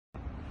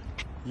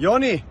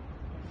Yoni,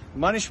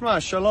 Manishma,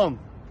 Shalom,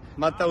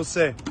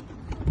 Matause.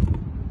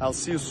 I'll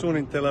see you soon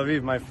in Tel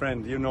Aviv, my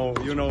friend. You know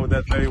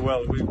that very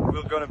well.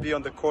 We're going to be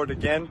on the court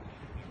again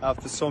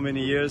after so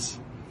many years.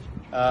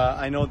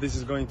 I know this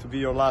is going to be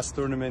your last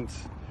tournament.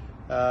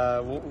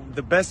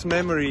 The best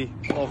memory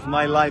of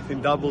my life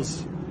in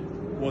doubles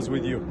was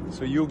with you.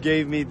 So you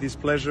gave me this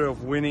pleasure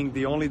of winning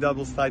the only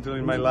doubles title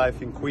in my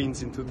life in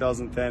Queens in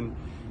 2010.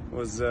 It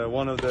was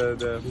one of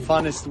the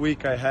funnest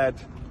week I had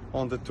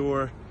on the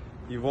tour.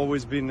 You've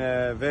always been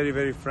very,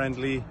 very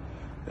friendly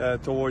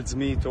towards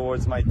me,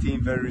 towards my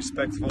team, very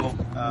respectful.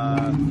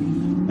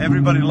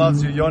 Everybody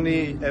loves you,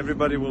 Yoni.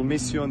 Everybody will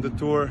miss you on the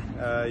tour.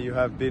 You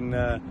have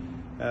been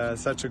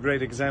such a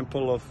great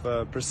example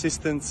of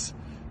persistence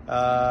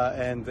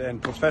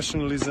and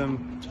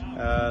professionalism.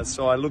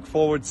 So I look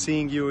forward to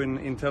seeing you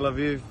in Tel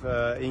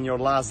Aviv in your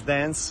last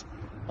dance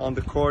on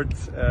the court.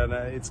 And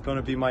it's going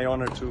to be my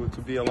honor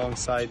to be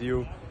alongside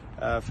you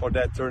for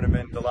that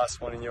tournament, the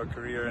last one in your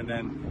career. And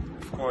then,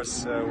 of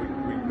course,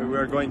 we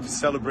are going to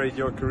celebrate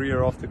your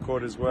career off the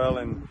court as well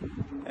and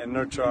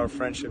nurture our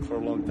friendship for a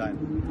long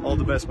time. All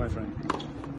the best, my friend.